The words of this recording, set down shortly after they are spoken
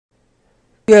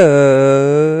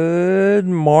Good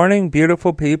morning,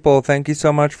 beautiful people. Thank you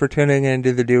so much for tuning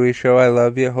into The Dewey Show. I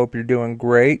love you. Hope you're doing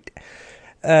great.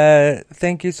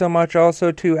 Thank you so much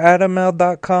also to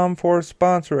AdamL.com for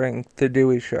sponsoring The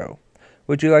Dewey Show.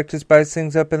 Would you like to spice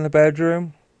things up in the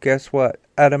bedroom? Guess what?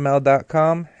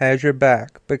 AdamL.com has your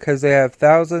back because they have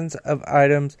thousands of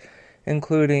items,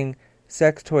 including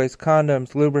sex toys,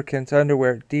 condoms, lubricants,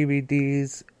 underwear,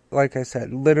 DVDs. Like I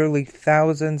said, literally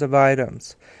thousands of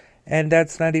items. And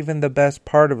that's not even the best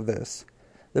part of this.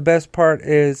 The best part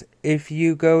is if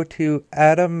you go to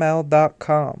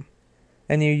AdamL.com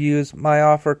and you use my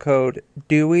offer code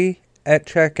DEWEY at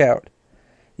checkout,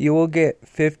 you will get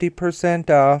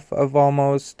 50% off of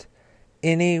almost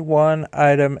any one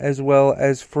item as well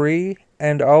as free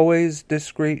and always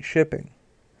discreet shipping.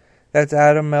 That's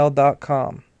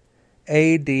AdamL.com.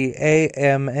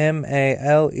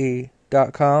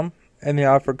 ADAMMALE.com. And the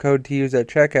offer code to use at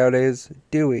checkout is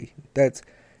DEWEY. That's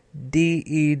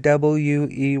DEWEY.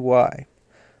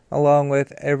 Along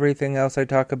with everything else I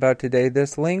talk about today,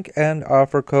 this link and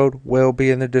offer code will be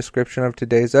in the description of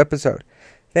today's episode.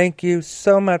 Thank you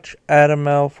so much,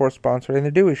 AdamL, for sponsoring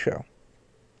The Dewey Show.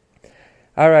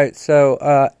 Alright, so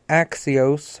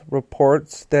Axios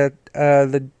reports that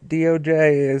the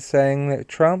DOJ is saying that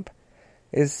Trump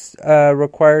is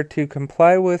required to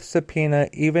comply with subpoena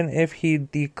even if he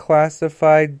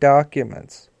declassified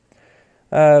documents.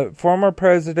 Former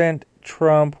President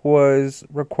Trump was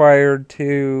required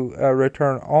to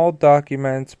return all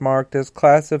documents marked as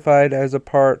classified as a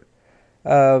part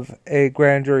of a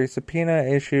grand jury subpoena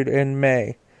issued in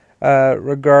May,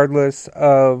 regardless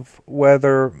of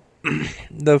whether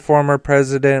the former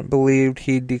president believed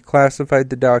he declassified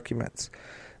the documents.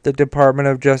 The Department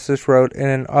of Justice wrote in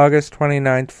an August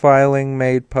 29th filing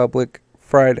made public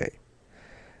Friday.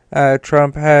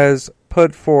 Trump has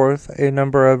put forth a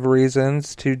number of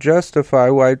reasons to justify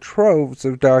why troves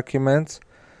of documents,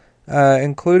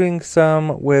 including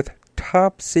some with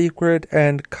top secret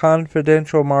and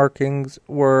confidential markings,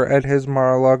 were at his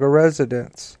Mar-a-Lago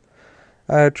residence.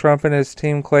 Trump and his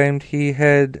team claimed he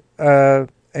had a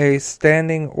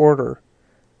standing order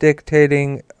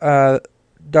dictating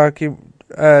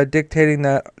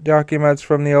that documents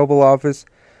from the Oval Office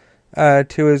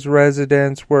to his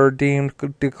residence were deemed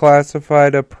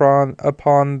declassified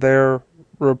upon their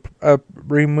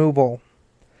removal.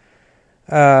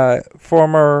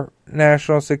 Former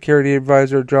National Security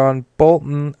Advisor John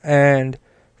Bolton and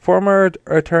former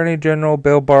Attorney General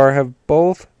Bill Barr have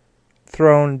both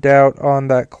thrown doubt on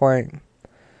that claim.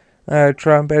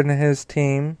 Trump and his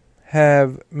team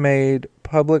have made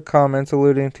public comments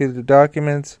alluding to the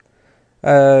documents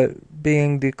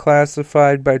being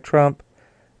declassified by Trump,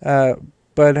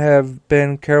 but have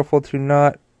been careful to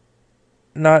not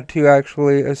to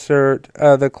actually assert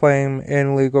the claim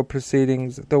in legal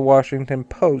proceedings, the Washington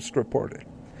Post reported.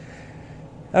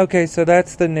 Okay, so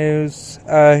that's the news.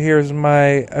 Here's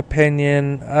my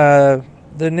opinion.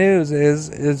 The news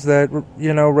is that,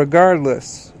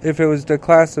 regardless if it was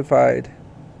declassified,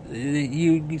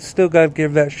 you still got to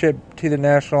give that shit to the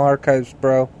National Archives,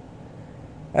 bro.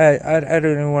 I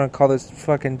don't even want to call this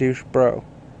fucking douche bro.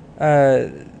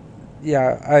 I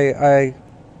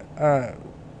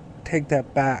take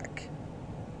that back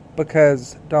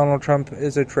because Donald Trump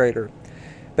is a traitor.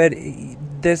 But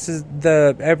this is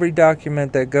every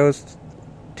document that goes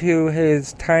to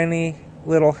his tiny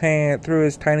little hand, through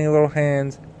his tiny little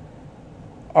hands,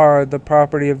 are the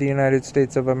property of the United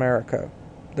States of America.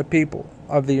 The people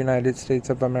of the United States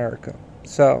of America.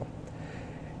 So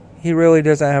he really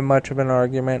doesn't have much of an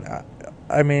argument.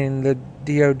 I mean, the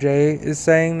DOJ is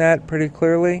saying that pretty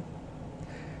clearly.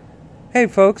 Hey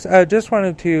folks, I just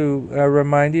wanted to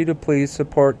remind you to please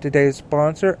support today's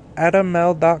sponsor,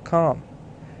 AdamL.com.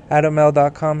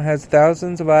 AdamL.com has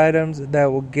thousands of items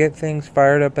that will get things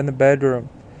fired up in the bedroom,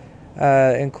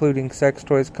 including sex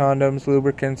toys, condoms,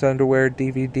 lubricants, underwear,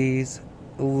 DVDs,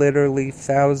 literally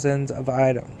thousands of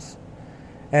items.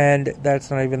 And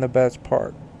that's not even the best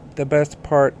part. The best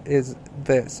part is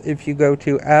this. If you go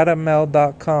to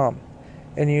AdamL.com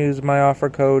and use my offer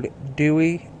code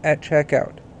DEWEY at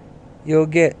checkout, you'll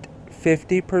get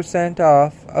 50%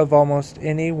 off of almost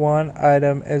any one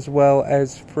item as well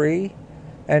as free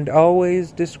and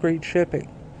always discreet shipping.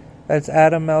 That's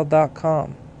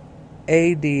AdamL.com.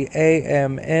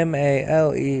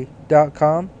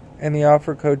 ADAMMALE.com. And the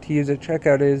offer code to use at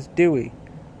checkout is DEWEY.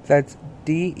 That's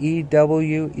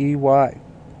DEWEY.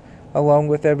 Along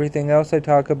with everything else I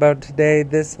talk about today,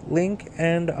 this link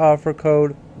and offer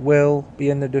code will be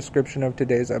in the description of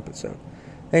today's episode.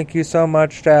 Thank you so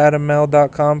much to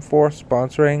AdamL.com for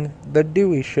sponsoring The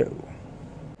Dewey Show.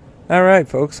 Alright,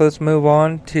 folks, let's move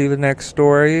on to the next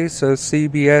story. So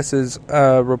CBS is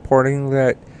reporting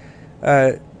that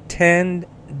 10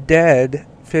 dead,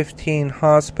 15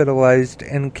 hospitalized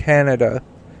in Canada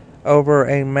over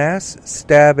a mass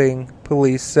stabbing,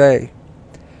 police say.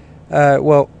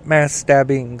 Mass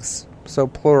stabbings, so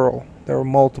plural. There were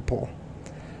multiple.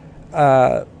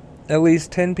 At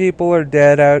least 10 people are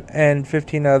dead and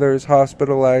 15 others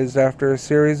hospitalized after a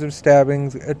series of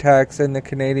stabbing attacks in the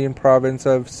Canadian province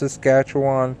of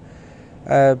Saskatchewan.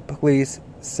 Police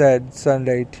said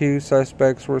Sunday 2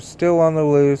 suspects were still on the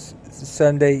loose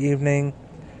Sunday evening,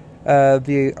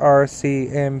 the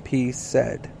RCMP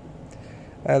said.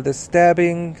 The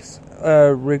stabbings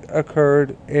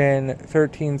occurred in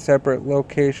 13 separate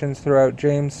locations throughout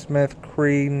James Smith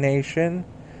Cree Nation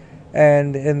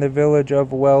and in the village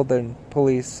of Weldon,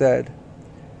 police said.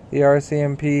 The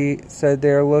RCMP said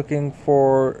they are looking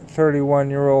for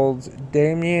 31-year-olds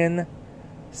Damien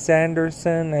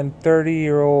Sanderson and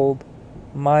 30-year-old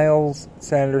Miles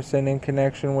Sanderson in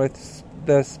connection with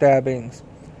the stabbings.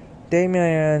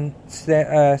 Damien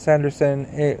Sanderson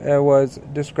was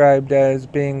described as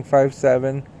being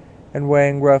 5'7" and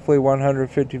weighing roughly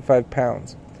 155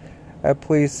 pounds.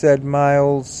 Police said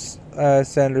Miles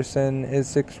Sanderson is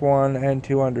 6'1" and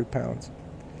 200 pounds.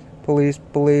 Police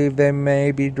believe they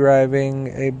may be driving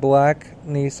a black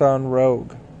Nissan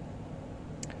Rogue.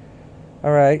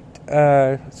 Alright,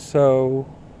 so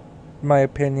my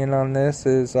opinion on this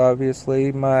is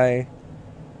obviously my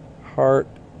heart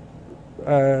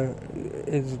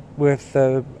is with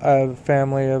the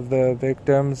family of the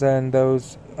victims and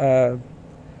those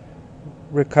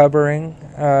recovering.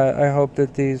 I hope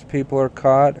that these people are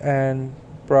caught and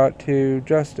brought to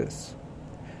justice.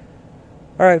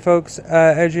 Alright, folks,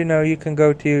 as you know, you can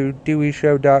go to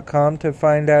DeweyShow.com to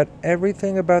find out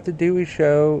everything about the Dewey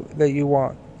Show that you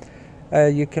want.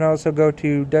 You can also go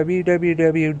to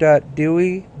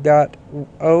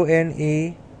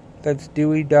www.dewey.one, that's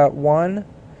Dewey.one,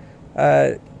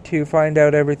 to find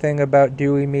out everything about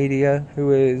Dewey Media,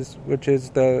 which is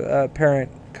the parent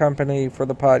company for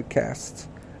the podcasts.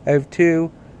 I have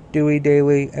two, Dewey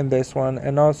Daily and this one,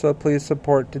 and also please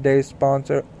support today's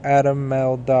sponsor,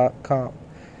 AdamMel.com.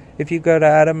 If you go to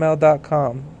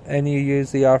AdamMel.com and you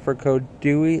use the offer code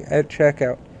Dewey at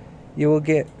checkout, you will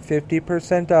get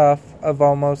 50% off of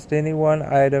almost any one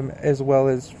item, as well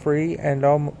as free and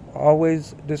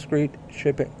always discreet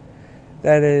shipping.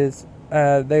 That is,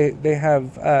 they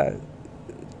have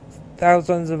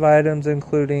thousands of items,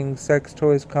 including sex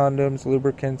toys, condoms,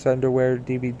 lubricants, underwear,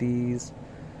 DVDs.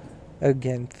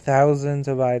 Again, thousands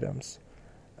of items.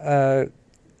 That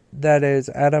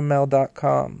is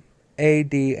AdamMel.com.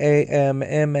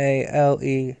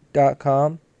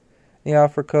 AdamMale.com. The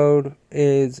offer code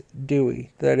is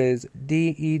Dewey. That is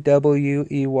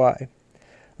DEWEY.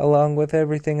 Along with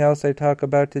everything else I talk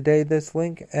about today, this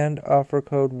link and offer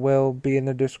code will be in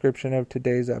the description of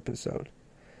today's episode.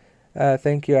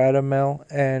 Thank you, Adam Mel.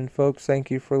 And folks, thank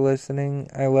you for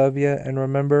listening. I love you. And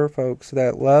remember, folks,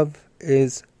 that love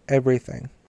is everything.